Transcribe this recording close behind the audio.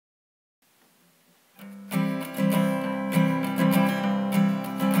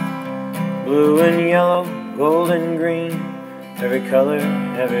Blue and yellow, gold and green, every color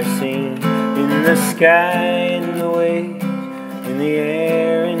ever seen. In the sky, in the waves, in the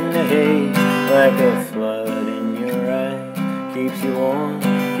air, in the haze, like a flood in your eyes. Keeps you warm,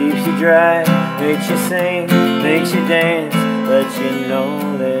 keeps you dry, makes you sing, makes you dance, lets you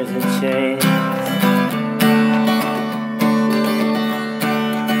know there's a chance.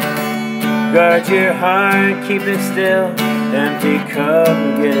 Guard your heart, keep it still, empty cup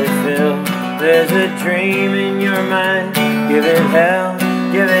and get it filled. There's a dream in your mind, give it hell,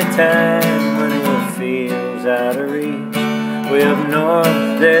 give it time. When it feels out of reach, way up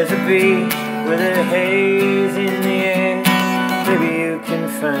north there's a beach with a haze in the air. Maybe you can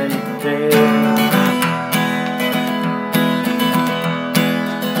find it there.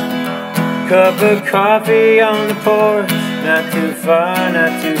 Cup of coffee on the porch, not too far,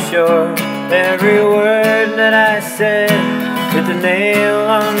 not too short. Every word that I said hit the nail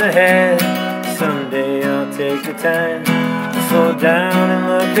on the head. Someday I'll take the time to slow down and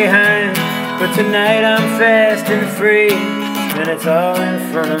look behind, but tonight I'm fast and free, and it's all in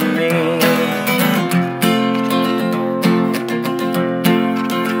front of me.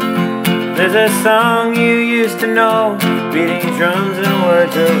 There's a song you used to know, beating drums and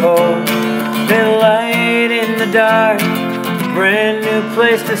words of hope. They light in the dark, a brand new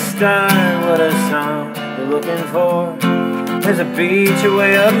place to start. What a song you're looking for. There's a beach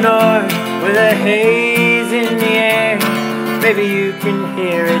away up north with a haze in the air. Maybe you can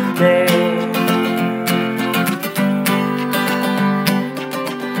hear it there.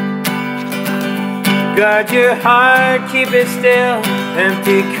 Guard your heart, keep it still,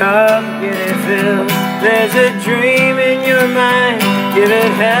 empty cup, get it filled. There's a dream in your mind, give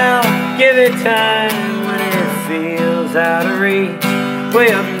it hell, give it time. When it feels out of reach,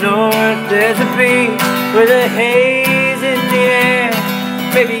 way up north there's a beach with a haze in the air.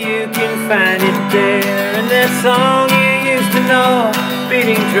 Maybe you can find it there. And that song you used to know,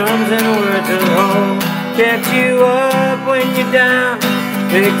 beating drums and words of hope, kept you up when you're down,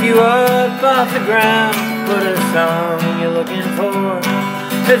 picked you up off the ground. What a song you're looking for.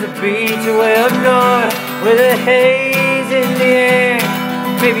 There's a beach way up north with a haze in the air.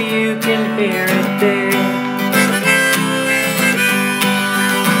 Maybe you can hear it there.